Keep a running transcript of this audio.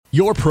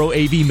Your Pro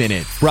AV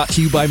Minute, brought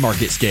to you by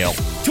MarketScale.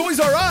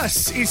 Toys R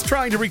Us is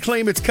trying to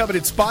reclaim its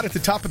coveted spot at the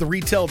top of the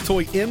retail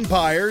toy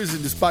empires,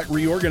 and despite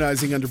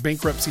reorganizing under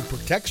bankruptcy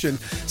protection,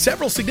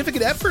 several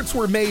significant efforts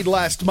were made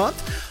last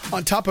month.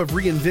 On top of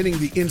reinventing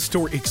the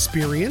in-store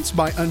experience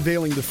by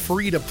unveiling the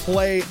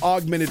free-to-play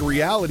augmented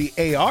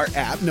reality AR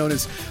app known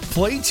as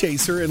Play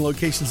Chaser in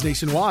locations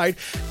nationwide,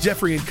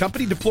 Jeffrey &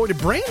 Company deployed a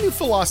brand new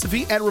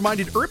philosophy and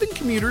reminded urban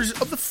commuters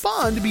of the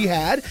fun to be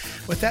had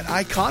with that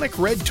iconic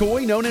red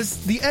toy known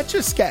as the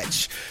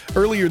Etch-a-Sketch.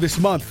 Earlier this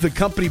month, the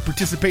company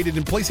participated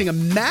in placing a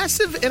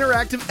massive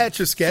interactive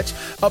Etch-a-Sketch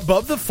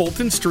above the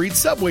Fulton Street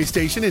subway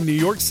station in New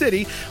York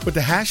City with the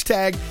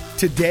hashtag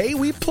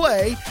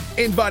 #TodayWePlay,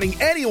 inviting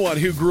anyone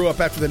who grew up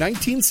after the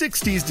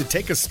 1960s to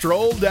take a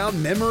stroll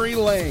down memory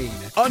lane.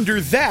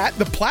 Under that,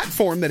 the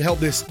platform that held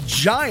this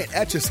giant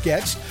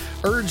Etch-a-Sketch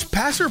urged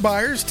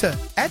passerbyers to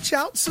etch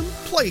out some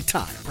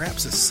playtime,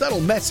 perhaps a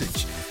subtle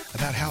message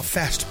about how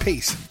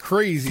fast-paced and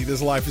crazy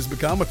this life has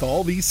become with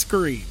all these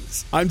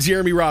screens. I'm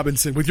Jeremy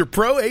Robinson with your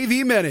Pro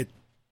AV Minute.